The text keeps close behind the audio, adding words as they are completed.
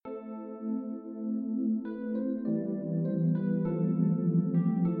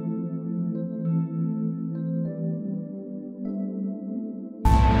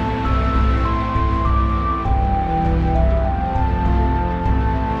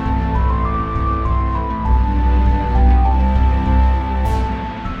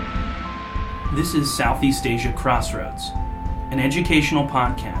This is Southeast Asia Crossroads, an educational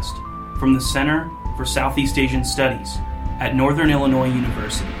podcast from the Center for Southeast Asian Studies at Northern Illinois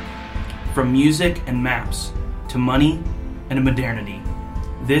University. From music and maps to money and modernity,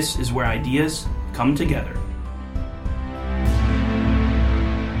 this is where ideas come together.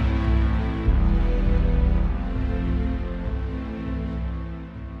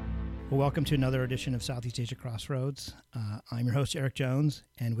 Well, welcome to another edition of Southeast Asia Crossroads. I'm your host, Eric Jones,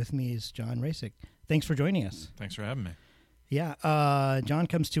 and with me is John Racek. Thanks for joining us. Thanks for having me. Yeah, John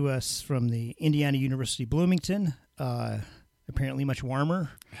comes to us from the Indiana University Bloomington, apparently much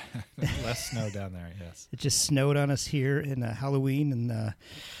warmer. Less snow down there, yes. It just snowed on us here in Halloween in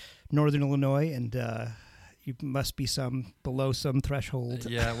northern Illinois, and you must be below some threshold.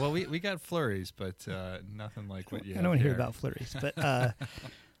 Yeah, well, we got flurries, but nothing like what you have I don't want to here. hear about flurries, but...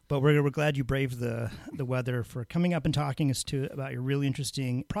 But we're glad you braved the weather for coming up and talking us about your really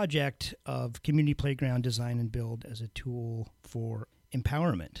interesting project of community playground design and build as a tool for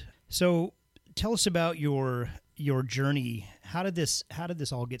empowerment. So tell us about your journey. How did this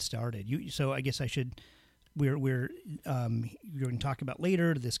all get started? So I guess we're going to talk about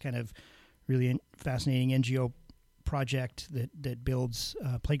later this kind of really fascinating NGO project that builds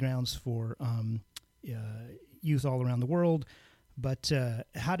playgrounds for youth all around the world. But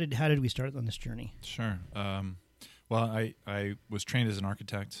how did we start on this journey? Sure. Well, I was trained as an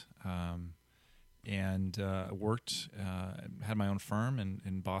architect and worked, had my own firm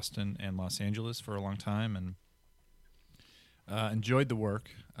in Boston and Los Angeles for a long time, and enjoyed the work.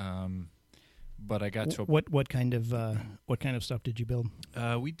 But I got to what kind of stuff did you build?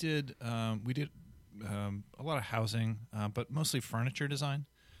 We did a lot of housing, but mostly furniture design.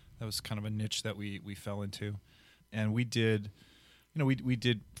 That was kind of a niche that we fell into, and we did. We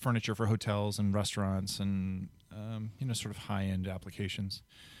did furniture for hotels and restaurants and sort of high-end applications,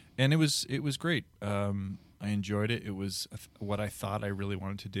 and it was great. I enjoyed it. It was what I thought I really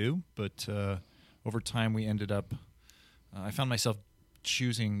wanted to do, but over time we ended up. I found myself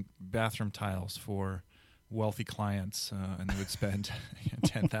choosing bathroom tiles for wealthy clients, and they would spend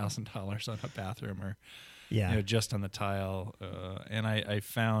 $10,000 on a bathroom or just on the tile, and I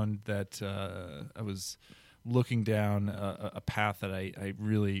found that I was looking down a path that I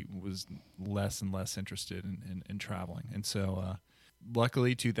really was less and less interested in traveling. And so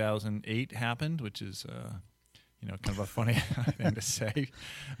luckily 2008 happened, which is kind of a funny thing to say.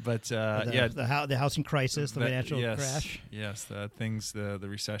 But the housing crisis, the financial crash. Yes, the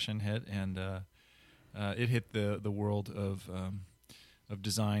recession hit, and it hit the world of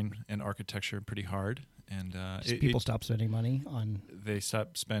design and architecture pretty hard. And people stopped spending money on. They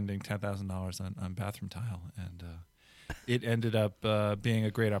stopped spending $10,000 on bathroom tile, and it ended up being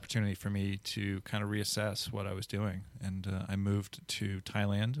a great opportunity for me to kind of reassess what I was doing. And I moved to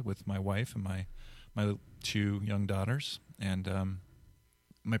Thailand with my wife and my two young daughters. And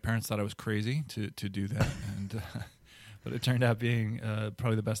my parents thought I was crazy to do that, and but it turned out being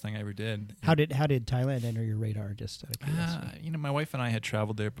probably the best thing I ever did. How did Thailand enter your radar? Just out of curiosity? My wife and I had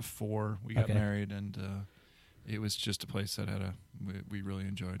traveled there before we got married, and it was just a place that we really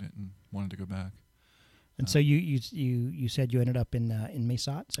enjoyed it and wanted to go back. And so you said you ended up in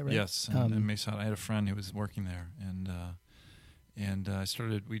Mesot, is that right? Yes, in Mesot. I had a friend who was working there, and I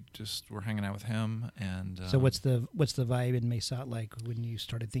started. We just were hanging out with him, and so what's the vibe in Mesot like when you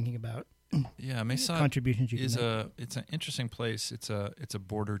started thinking about? Yeah, Mesot contributions it's an interesting place. It's a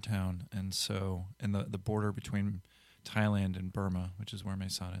border town, and the border between Thailand and Burma, which is where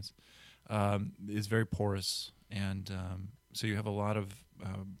Mesot is very porous, and so you have a lot of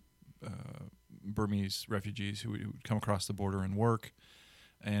Burmese refugees who would come across the border and work,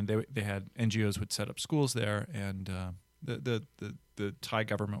 and they had NGOs would set up schools there, and the Thai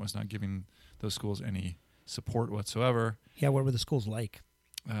government was not giving those schools any support whatsoever. Yeah, what were the schools like?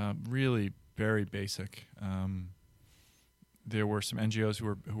 Really very basic. There were some NGOs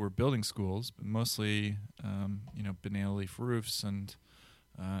who were building schools, but mostly banana leaf roofs and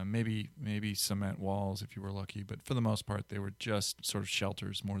maybe cement walls if you were lucky. But for the most part, they were just sort of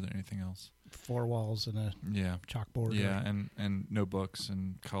shelters more than anything else. 4 walls and a chalkboard. Yeah, and no books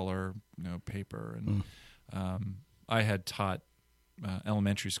and color, no paper. And I had taught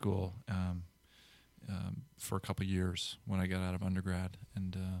elementary school. For a couple of years when I got out of undergrad,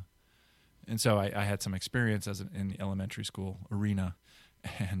 and so I had some experience in the elementary school arena,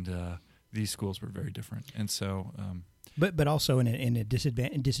 and these schools were very different. And so, but also in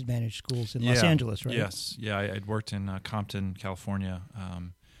disadvantaged schools in Los Angeles, right? Yes, yeah. I'd worked in Compton, California,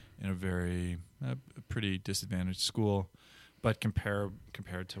 in a pretty disadvantaged school, but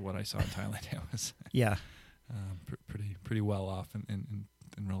compared to what I saw in Thailand, it was pretty well off in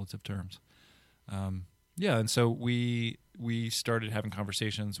relative terms. And so we started having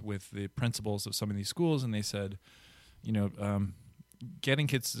conversations with the principals of some of these schools, and they said, getting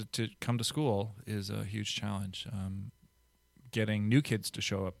kids to come to school is a huge challenge. Getting new kids to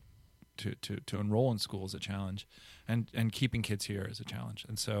show up to enroll in school is a challenge, and keeping kids here is a challenge.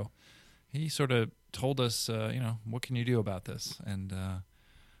 And so he sort of told us, what can you do about this? And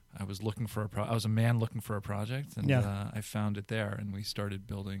I was looking for I was a man looking for a project, and I found it there, and we started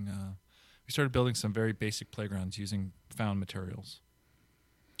building. Some very basic playgrounds using found materials.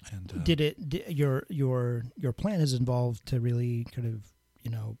 And your plan is involved to really kind of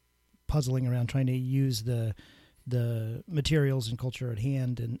puzzling around trying to use the materials and culture at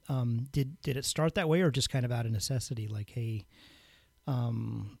hand, and did it start that way or just kind of out of necessity? Like, hey,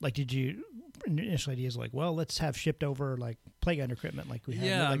 did you initial ideas like, well, let's have shipped over like playground equipment like we have?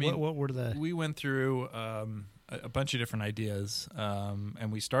 Yeah, what were the? We went through a bunch of different ideas,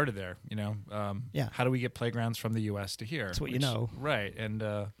 and we started there. How do we get playgrounds from the U.S. to here? That's what you know, right? And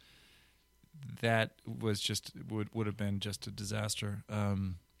that was would have been just a disaster.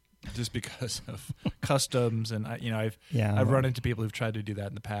 Just because of customs, and I've run into people who've tried to do that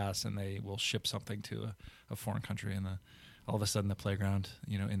in the past, and they will ship something to a foreign country, and all of a sudden the playground,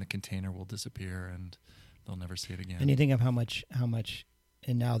 in the container will disappear, and they'll never see it again. And you think of how much,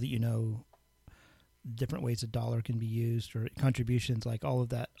 and now that different ways a dollar can be used or contributions, like all of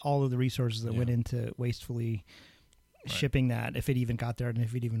the resources that went into wastefully shipping that, if it even got there and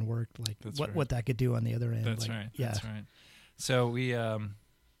if it even worked, like what that could do on the other end. That's right. Yeah. That's right. So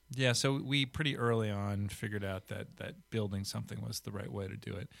we pretty early on figured out that building something was the right way to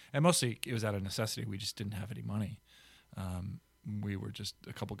do it. And mostly it was out of necessity. We just didn't have any money. We were just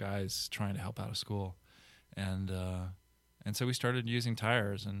a couple guys trying to help out a school. And so we started using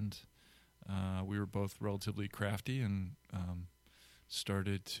tires, and we were both relatively crafty, and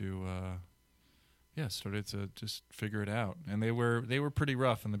started to just figure it out. And they were pretty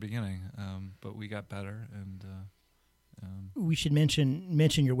rough in the beginning, but we got better. And we should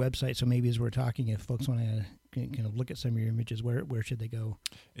mention your website. So maybe as we're talking, if folks want to kind of look at some of your images, where should they go?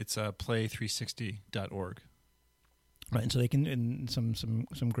 It's play360.org. Right, and so they can, and some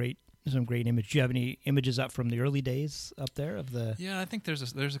great images. Do you have any images up from the early days up there of the? Yeah, I think there's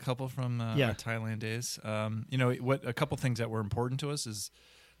a couple from our Thailand days. A couple things that were important to us is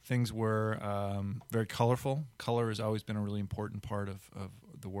things were very colorful. Color has always been a really important part of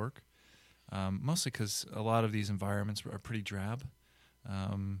the work, mostly because a lot of these environments are pretty drab.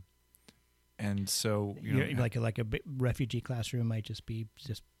 And so like a refugee classroom might just be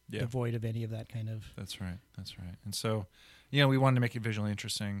devoid of any of that kind of. That's right. And so, we wanted to make it visually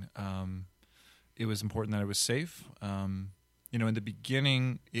interesting. It was important that it was safe. In the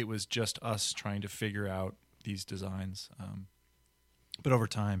beginning, it was just us trying to figure out these designs. But over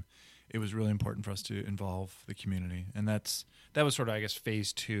time, it was really important for us to involve the community, and that was sort of, I guess,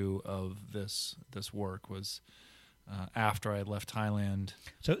 phase 2 of this work was. After I had left Thailand.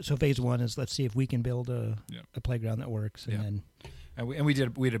 So phase 1 is, let's see if we can build a playground that works, and then. And we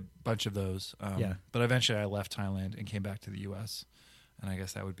did a bunch of those. But eventually I left Thailand and came back to the U.S. And I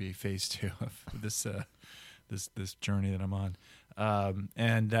guess that would be phase 2 of this journey that I'm on.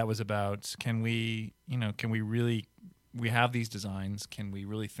 And that was about, can we really, we have these designs, can we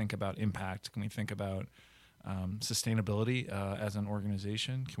really think about impact? Can we think about sustainability as an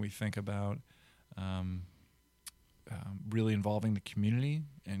organization? Can we think about really involving the community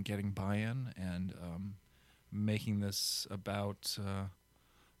and getting buy-in and making this about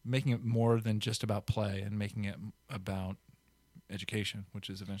making it more than just about play and making it about education, which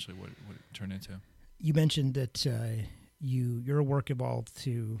is eventually what it turned into. You mentioned that your work evolved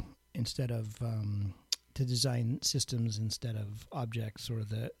to, instead of to design systems instead of objects, or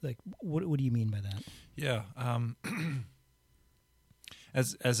what do you mean by that? Yeah.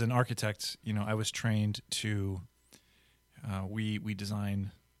 As an architect, I was trained to we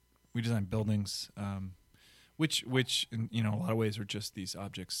design buildings, which in a lot of ways are just these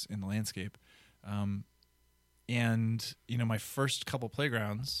objects in the landscape. And my first couple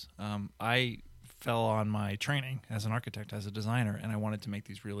playgrounds, I fell on my training as an architect, as a designer, and I wanted to make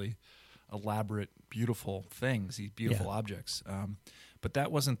these really elaborate, beautiful things, these beautiful objects. But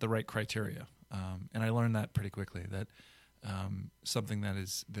that wasn't the right criteria, and I learned that pretty quickly. That something that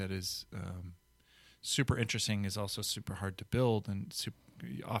is super interesting is also super hard to build, and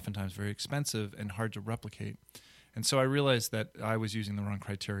oftentimes very expensive and hard to replicate. And so I realized that I was using the wrong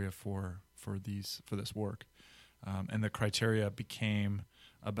criteria for this work, and the criteria became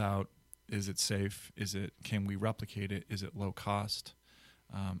about: is it safe? Can we replicate it? Is it low cost?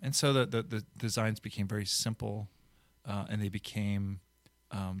 And so the designs became very simple, and they became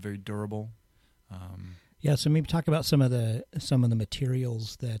very durable. Yeah, so maybe talk about some of the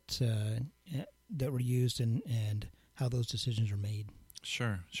materials that that were used and how those decisions are made.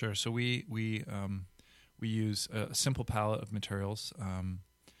 Sure. So we use a simple palette of materials.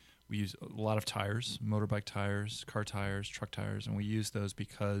 We use a lot of tires, motorbike tires, car tires, truck tires, and we use those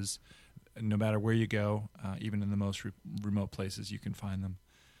because no matter where you go, even in the most remote places, you can find them.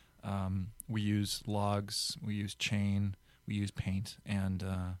 We use logs, we use chain, we use paint, and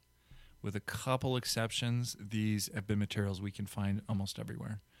with a couple exceptions, these have been materials we can find almost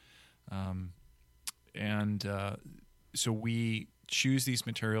everywhere. So we choose these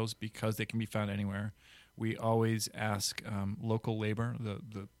materials because they can be found anywhere. We always ask local labor,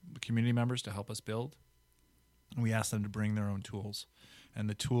 the community members, to help us build. We ask them to bring their own tools. And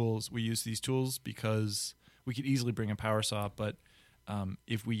the tools, we use these tools because we could easily bring a power saw, but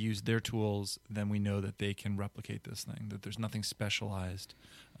if we use their tools, then we know that they can replicate this thing, that there's nothing specialized.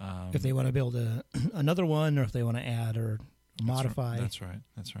 If they want to build another one, or if they want to add or modify. That's right.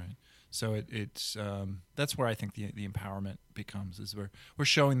 So it's that's where I think the empowerment becomes, is we're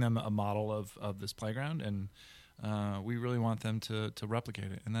showing them a model of this playground, and we really want them to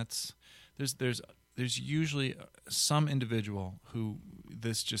replicate it. And that's there's usually some individual who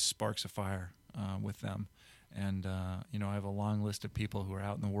this just sparks a fire with them. And I have a long list of people who are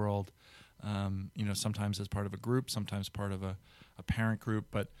out in the world, sometimes as part of a group, sometimes part of a parent group,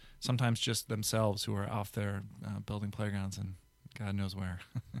 but sometimes just themselves, who are out there building playgrounds, and God knows where.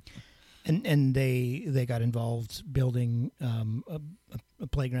 And they got involved building a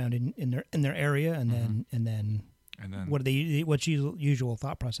playground in their area, and then what's your usual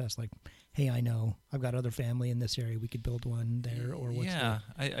thought process? Like, hey, I know I've got other family in this area, we could build one there, or what's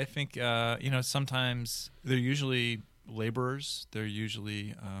I think sometimes they're usually laborers, they're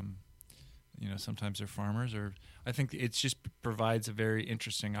usually sometimes they're farmers, or I think it just provides a very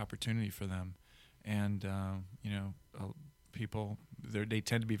interesting opportunity for them. And people, they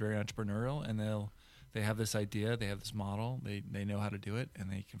tend to be very entrepreneurial, and they have this idea, they have this model, they know how to do it,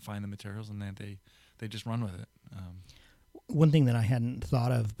 and they can find the materials, and then they just run with it. One thing that I hadn't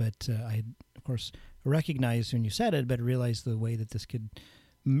thought of, but I, of course, recognized when you said it, but realized the way that this could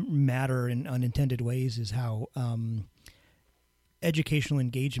matter in unintended ways, is how educational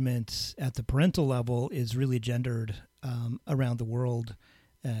engagement at the parental level is really gendered around the world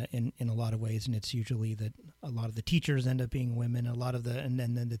in a lot of ways, and it's usually that a lot of the teachers end up being women. And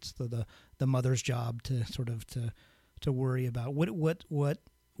then it's the mother's job to sort of to worry about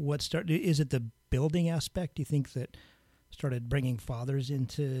what started. Is it the building aspect, do you think, that started bringing fathers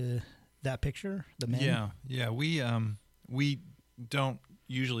into that picture, the men? Yeah. We don't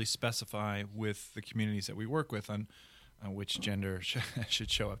usually specify with the communities that we work with on which gender should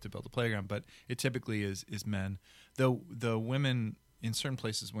show up to build a playground, but it typically is men. Though the women, in certain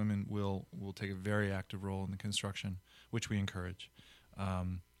places, women will take a very active role in the construction, which we encourage.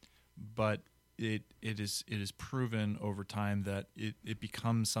 But it is proven over time that it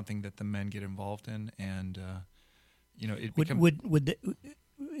becomes something that the men get involved in, and it becomes.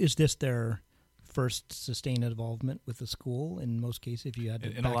 Is this their first sustained involvement with the school? In most cases, if you had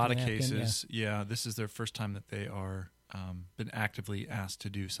to, in a lot of cases, this is their first time that they are been actively asked to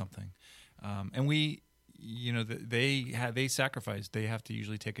do something, and we, they sacrifice. They have to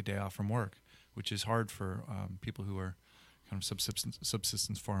usually take a day off from work, which is hard for people who are kind of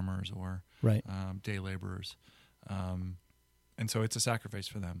subsistence farmers or day laborers, and so it's a sacrifice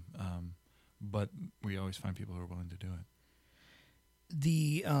for them. But we always find people who are willing to do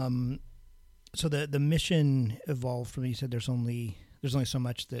it. So the mission evolved from, you said there's only so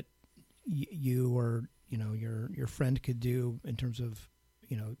much that you or your friend could do in terms of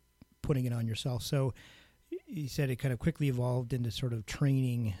putting it on yourself. So you said it kind of quickly evolved into sort of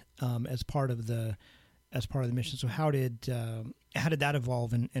training as part of the mission. So how did that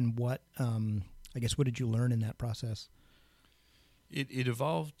evolve, and what I guess what did you learn in that process? It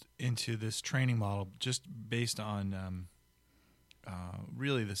evolved into this training model just based on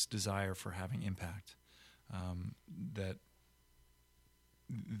really this desire for having impact. That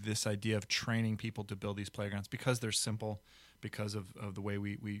this idea of training people to build these playgrounds, because they're simple, because of the way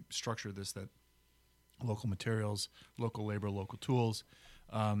we structure this, that local materials, local labor, local tools,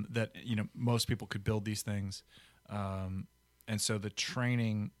 that most people could build these things, and so the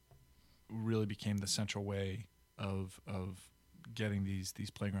training really became the central way of getting these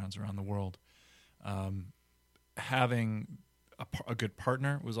playgrounds around the world. Having a good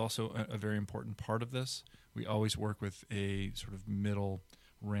partner was also a very important part of this. We always work with a sort of middle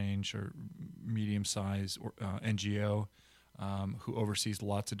range or medium size NGO who oversees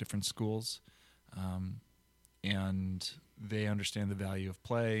lots of different schools, and they understand the value of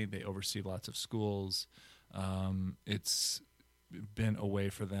play. They oversee lots of schools. It's been a way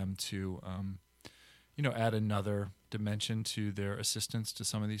for them to, add another dimension to their assistance to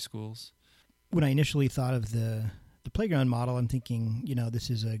some of these schools. When I initially thought of the playground model, I'm thinking, this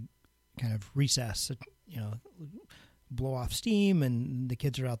is a kind of recess, blow off steam, and the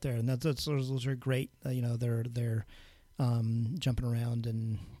kids are out there, and those are great. They're jumping around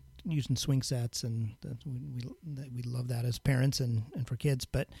and using swing sets, and we love that as parents and for kids.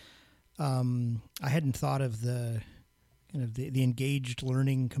 But I hadn't thought of the kind of the engaged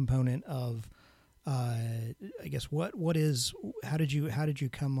learning component of, I guess how did you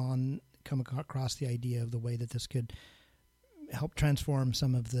come across the idea of the way that this could help transform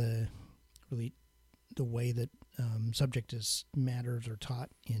some of the way that subject matters or taught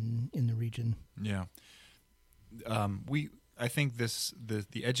in the region? Yeah. I think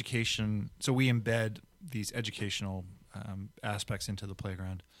the education. So we embed these educational aspects into the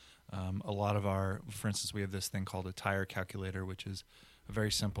playground. A lot of for instance, we have this thing called a tire calculator, which is a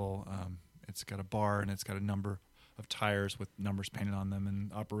very simple. It's got a bar and it's got a number of tires with numbers painted on them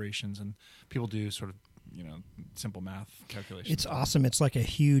and operations, and people do sort of simple math calculations. It's awesome. It's like a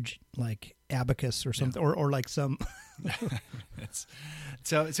huge abacus or something, or like some. I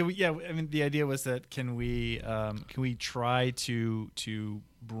mean, the idea was that can we try to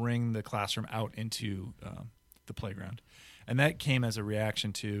bring the classroom out into the playground, and that came as a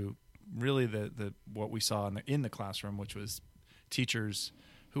reaction to really the what we saw in the classroom, which was teachers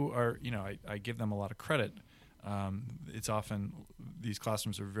who are I give them a lot of credit. It's often these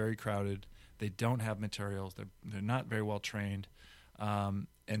classrooms are very crowded. They don't have materials. They're not very well trained,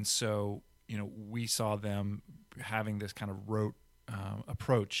 and so we saw them having this kind of rote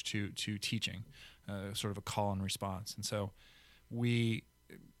approach to teaching, sort of a call and response. And so we,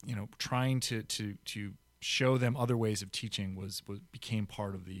 trying to show them other ways of teaching became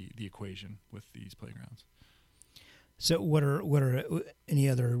part of the equation with these playgrounds. So what are any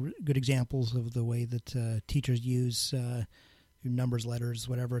other good examples of the way that teachers use numbers, letters,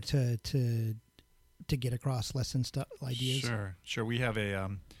 whatever to get across lesson ideas? Sure. We have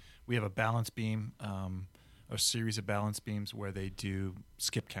a balance beam, a series of balance beams where they do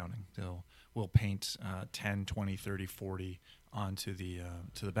skip counting. We'll paint 10, 20, 30, 40 onto the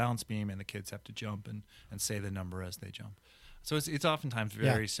balance beam, and the kids have to jump and say the number as they jump. So it's oftentimes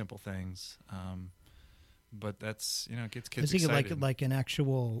very simple things. But that's it gets kids excited. I was thinking like an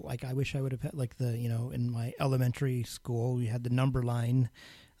actual I wish I would have had in my elementary school we had the number line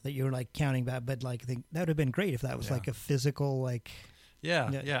that you were counting that, but I think that would have been great if that was a physical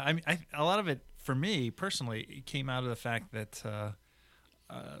Yeah. I mean, a lot of it for me personally it came out of the fact that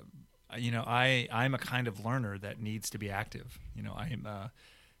I'm a kind of learner that needs to be active.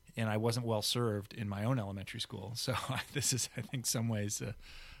 And I wasn't well served in my own elementary school, so this is I think some ways.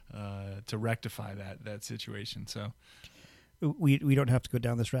 To rectify that situation. So we don't have to go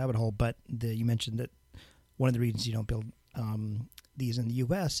down this rabbit hole, but you mentioned that one of the reasons you don't build these in the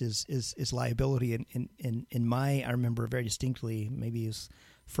U.S. is liability. In my, I remember very distinctly, maybe it was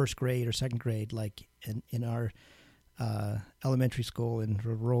first grade or second grade, in our elementary school in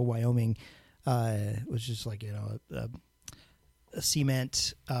rural Wyoming, it was just a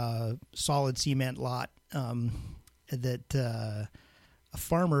cement, solid cement lot that. A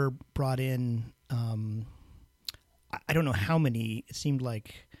farmer brought in, I don't know how many, it seemed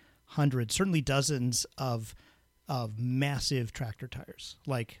like hundreds, certainly dozens of massive tractor tires,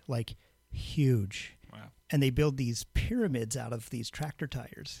 like huge. Wow. And they build these pyramids out of these tractor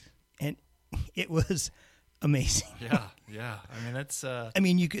tires. And it was amazing. Yeah. I mean, that's...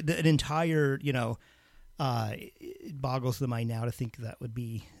 you could, an entire, it boggles the mind now to think that would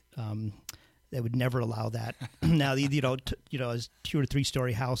be... They would never allow that. Now, as 2 or 3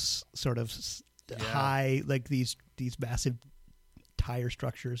 story house, sort of high, like these massive tire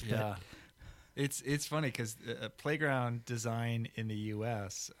structures. But. Yeah, it's funny because playground design in the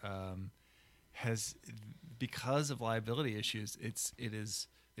U.S. Has, because of liability issues,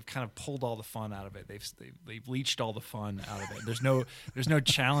 they've kind of pulled all the fun out of it. They've leached all the fun out of it. There's no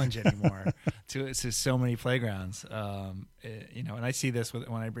challenge anymore to so many playgrounds. And I see this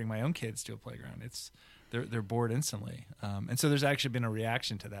when I bring my own kids to a playground. They're bored instantly. And so there's actually been a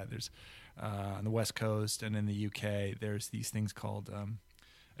reaction to that. There's on the West Coast and in the UK, there's these things called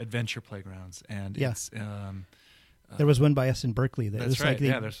adventure playgrounds, and it's. There was one by us in Berkeley. That's right.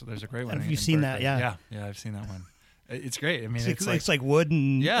 There's a great one. Have you seen Berkeley. that? Yeah, I've seen that one. It's great. I mean, it's like wood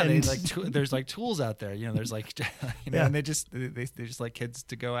and there's tools out there. There's and they just like kids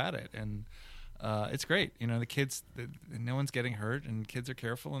to go at it, and it's great. The kids, no one's getting hurt, and kids are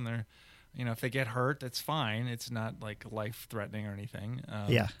careful, and they're If they get hurt, that's fine. It's not like life threatening or anything.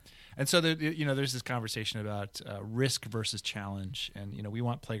 Yeah. And so there's this conversation about risk versus challenge, and we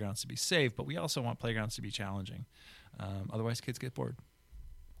want playgrounds to be safe, but we also want playgrounds to be challenging. Otherwise, kids get bored.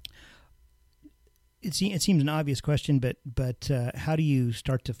 It seems an obvious question, but how do you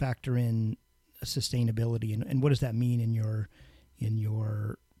start to factor in sustainability, and what does that mean in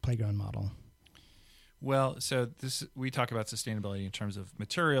your playground model? Well, so we talk about sustainability in terms of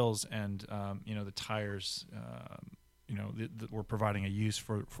materials and the tires. We're providing a use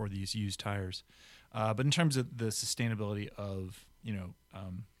for these used tires, but in terms of the sustainability of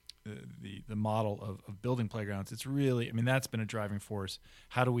the model of building playgrounds, it's really, that's been a driving force.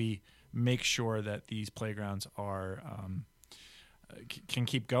 How do we make sure that these playgrounds are can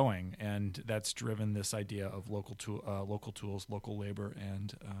keep going? And that's driven this idea of local tools, local labor,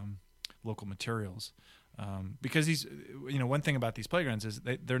 and local materials. Because these, one thing about these playgrounds is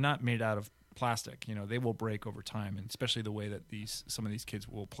they're not made out of plastic. They will break over time, and especially the way that some of these kids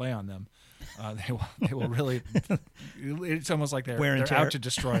will play on them, they will really. It's almost like they're out to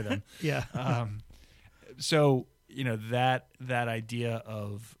destroy them. Yeah. So that idea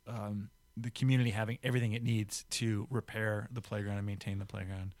of the community having everything it needs to repair the playground and maintain the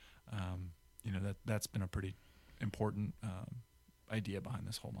playground, that's been a pretty important idea behind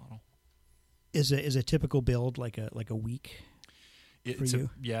this whole model. Is a typical build like a week for you?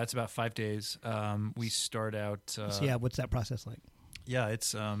 It's about 5 days. We start out. What's that process like? Yeah,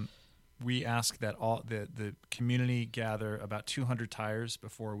 it's we ask that all the community gather about 200 tires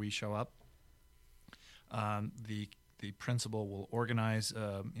before we show up. The principal will organize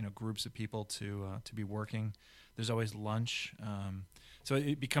groups of people to be working. There's always lunch, so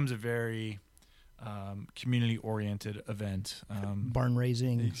it becomes a very community-oriented event. Barn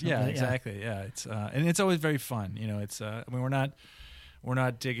raising. Yeah, exactly. Yeah, it's and it's always very fun. It's we're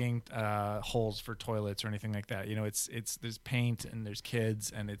not digging holes for toilets or anything like that. It's there's paint and there's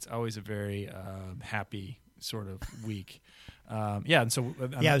kids, and it's always a very happy sort of week. And so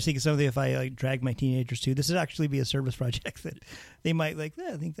I was thinking something if I drag my teenagers to. This would actually be a service project that they might like.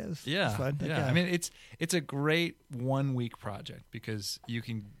 I think that was fun. Yeah, it's a great 1 week project because you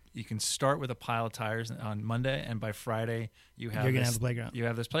can start with a pile of tires on Monday, and by Friday you're going to have a playground. You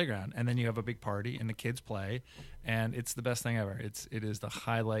have this playground, and then you have a big party, and the kids play, and it's the best thing ever. It is the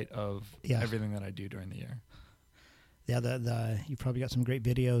highlight of everything that I do during the year. Yeah, you probably got some great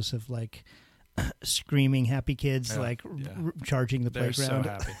videos of screaming happy kids charging the playground.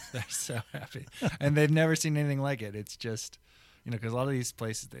 They're so happy, and they've never seen anything like it. It's just. Because a lot of these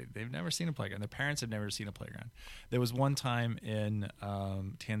places, they've never seen a playground. Their parents have never seen a playground. There was one time in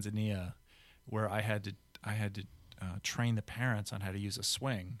Tanzania where I had to train the parents on how to use a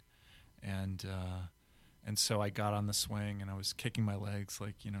swing, and so I got on the swing and I was kicking my legs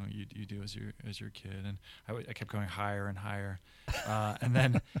like you do as your kid, and I kept going higher and higher, and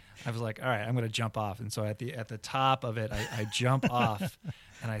then I was like, all right, I'm going to jump off, and so at the top of it, I jump off,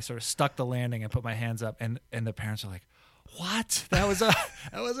 and I sort of stuck the landing and put my hands up, and the parents are like, what? That was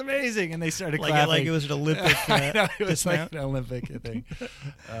amazing, and they started clapping like it was an Olympic. It was like an Olympic thing.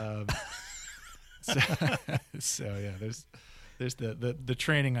 So yeah, there's the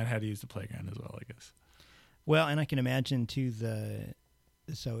training on how to use the playground as well, I guess. Well, and I can imagine too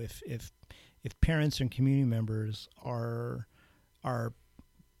so if parents and community members are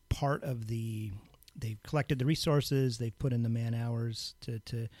part of they've collected the resources, they've put in the man hours to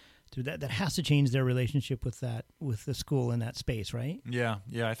that has to change their relationship with the school in that space, right? Yeah,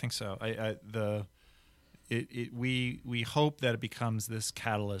 I think so. We hope that it becomes this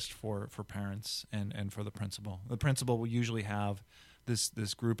catalyst for parents and for the principal. The principal will usually have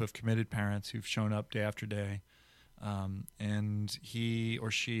this group of committed parents who've shown up day after day, and he or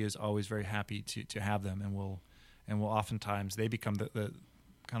she is always very happy to have them, and will oftentimes they become the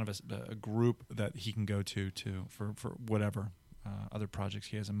kind of a group that he can go to for whatever other projects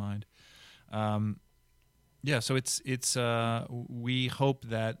he has in mind. So it's we hope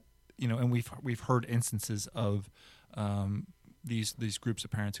that and we've heard instances of these groups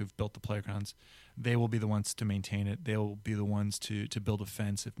of parents who've built the playgrounds. They will be the ones to maintain it. They will be the ones to build a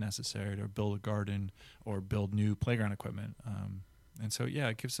fence if necessary, or build a garden, or build new playground equipment. And so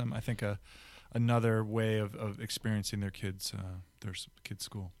it gives them, I think, another way of experiencing their kids'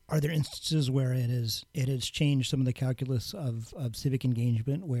 school. Are there instances where it has changed some of the calculus of civic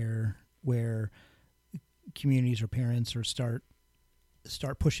engagement, where communities or parents or start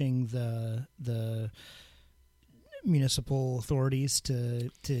pushing the municipal authorities to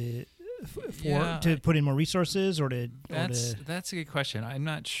put in more resources, that's a good question. I'm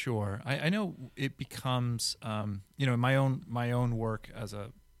not sure. I know it becomes in my own work as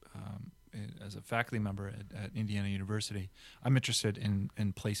a as a faculty member at Indiana University, I'm interested in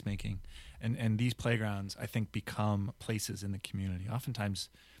placemaking, and these playgrounds I think become places in the community. Oftentimes,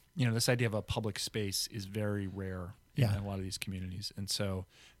 this idea of a public space is very rare in a lot of these communities, and so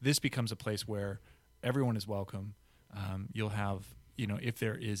this becomes a place where everyone is welcome. You'll have, if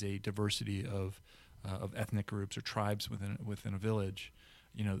there is a diversity of ethnic groups or tribes within a village,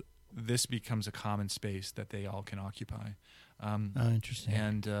 this becomes a common space that they all can occupy. Interesting.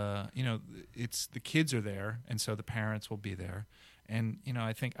 And it's the kids are there, and so the parents will be there. And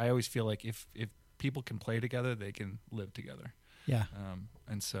I always feel like if people can play together, they can live together. Yeah.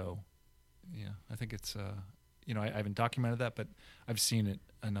 And so, I think it's I haven't documented that, but I've seen it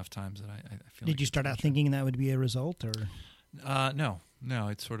enough times that I feel. Did you start out thinking that would be a result, or? No,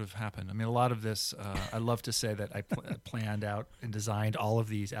 it sort of happened. I mean, a lot of this, I love to say that I planned out and designed all of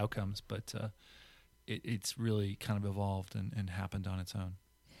these outcomes, but it's really kind of evolved and happened on its own.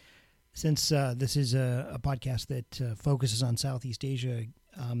 Since this is a podcast that focuses on Southeast Asia,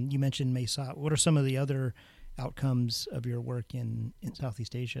 you mentioned Mesa. What are some of the other outcomes of your work in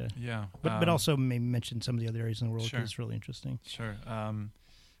Southeast Asia? Yeah. But also maybe mention some of the other areas in the world, sure. because it's really interesting. Sure.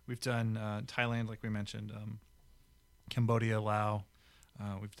 We've done Thailand, like we mentioned, Cambodia, Laos.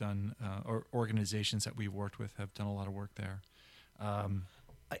 We've done organizations that we've worked with have done a lot of work there.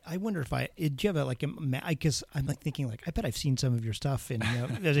 I wonder if do you have I guess I'm thinking I bet I've seen some of your stuff, and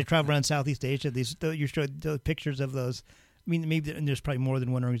as I travel around Southeast Asia, you showed the pictures of those. I mean, maybe there's probably more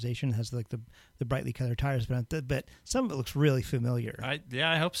than one organization that has the brightly colored tires, but some of it looks really familiar.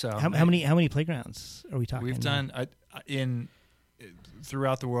 I hope so. How many playgrounds are we talking? We've done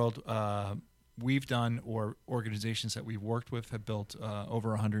throughout the world. We've done, or organizations that we've worked with have built over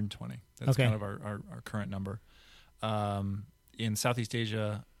 120. That's kind of our current number. In Southeast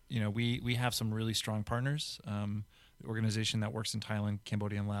Asia, we have some really strong partners. The organization that works in Thailand,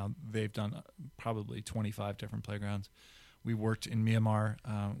 Cambodia, and Laos, they've done probably 25 different playgrounds. We worked in Myanmar.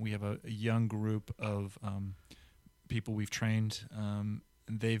 We have a young group of people we've trained.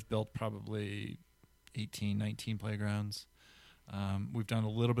 They've built probably 18, 19 playgrounds. We've done a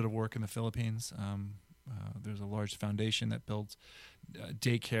little bit of work in the Philippines. There's a large foundation that builds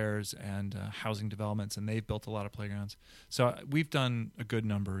daycares and housing developments, and they've built a lot of playgrounds. So we've done a good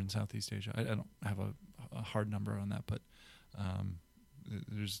number in Southeast Asia. I don't have a hard number on that, but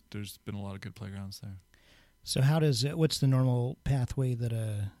there's been a lot of good playgrounds there. So what's the normal pathway that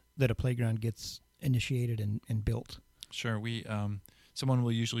a playground gets initiated and built? Sure. Someone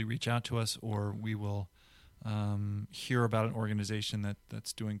will usually reach out to us, or we will hear about an organization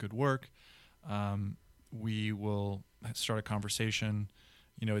that's doing good work. We will start a conversation.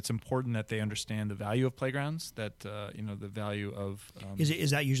 It's important that they understand the value of playgrounds. That the value of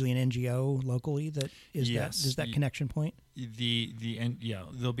is that usually an NGO locally that is yes, is that connection point?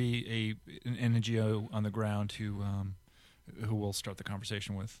 There'll be an NGO on the ground who will start the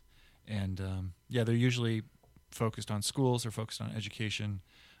conversation with, and they're usually focused on schools or focused on education.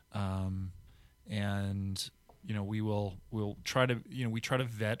 And we'll try to we try to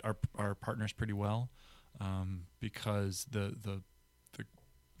vet our partners pretty well, because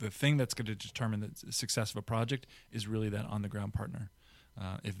the thing that's going to determine the success of a project is really that on the ground partner.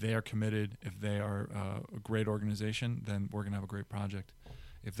 If they are committed, if they are a great organization, then we're going to have a great project.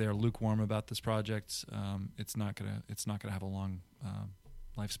 If they are lukewarm about this project, it's not gonna have a long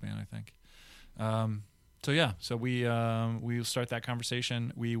lifespan, I think. So we will start that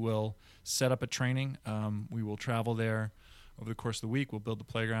conversation. We will set up a training. We will travel there over the course of the week. We'll build the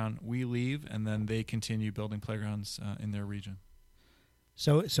playground. We leave, and then they continue building playgrounds in their region.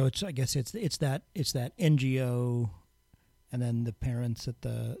 So it's I guess it's that NGO, and then the parents at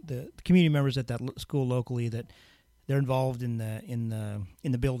the community members at that school locally, that they're involved in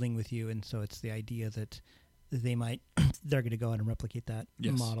the building with you, and so it's the idea that they're going to go out and replicate that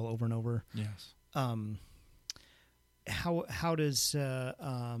model over and over. Yes. How has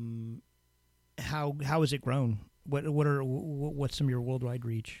it grown? What's some of your worldwide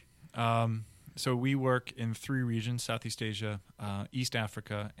reach? So we work in 3 regions: Southeast Asia, East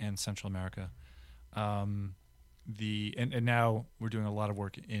Africa, and Central America. And now we're doing a lot of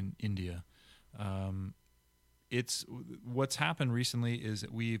work in India. It's what's happened recently is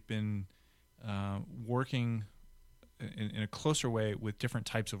that we've been working in a closer way with different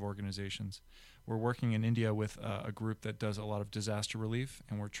types of organizations. We're working in India with a group that does a lot of disaster relief,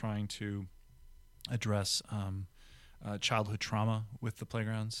 and we're trying to address childhood trauma with the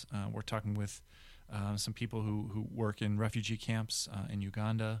playgrounds. We're talking with some people who work in refugee camps in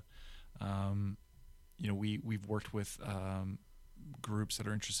Uganda. We've worked with groups that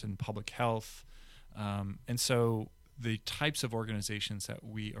are interested in public health. And so the types of organizations that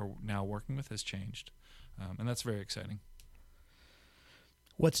we are now working with has changed, and that's very exciting.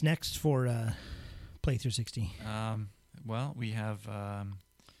 What's next for Play 360? Well, we have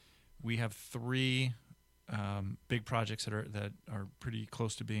 3 big projects that are pretty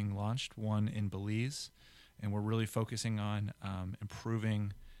close to being launched. One in Belize, and we're really focusing on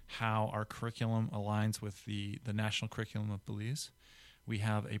improving how our curriculum aligns with the national curriculum of Belize. We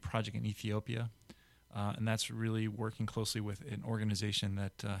have a project in Ethiopia, and that's really working closely with an organization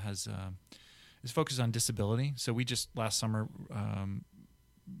that is focused on disability. So we just last summer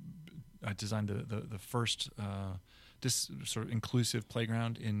designed the first sort of inclusive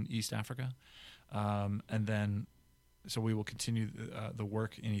playground in East Africa, and then so we will continue the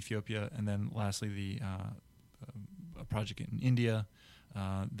work in Ethiopia, and then lastly a project in India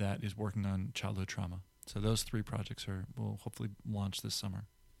that is working on childhood trauma. So those 3 projects will hopefully launch this summer.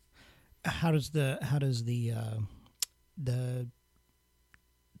 How does the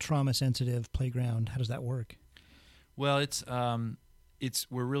trauma sensitive playground, how does that work? Well,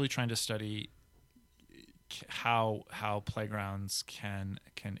 we're really trying to study how playgrounds can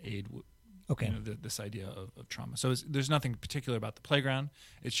aid. Okay. This idea of trauma. So there's nothing particular about the playground.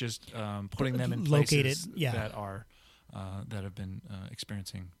 It's just putting them in places that are that have been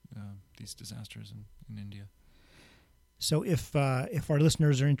experiencing these disasters in India. So if our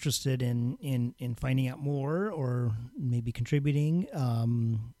listeners are interested in finding out more or maybe contributing,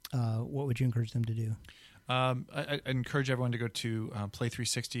 what would you encourage them to do? I encourage everyone to go to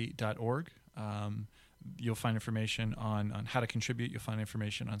play360.org. You'll find information on how to contribute. You'll find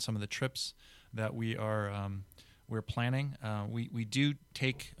information on some of the trips that we're planning. We do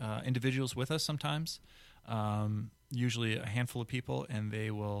take individuals with us sometimes, usually a handful of people, and they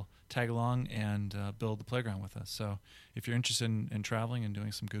will tag along and build the playground with us. So if you're interested in traveling and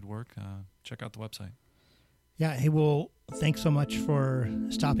doing some good work, check out the website. Yeah. Hey, well, thanks so much for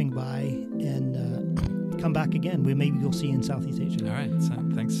stopping by, and come back again. Maybe we'll see you in Southeast Asia. All right. So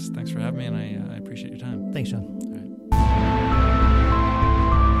thanks for having me, and I appreciate your time. Thanks, John.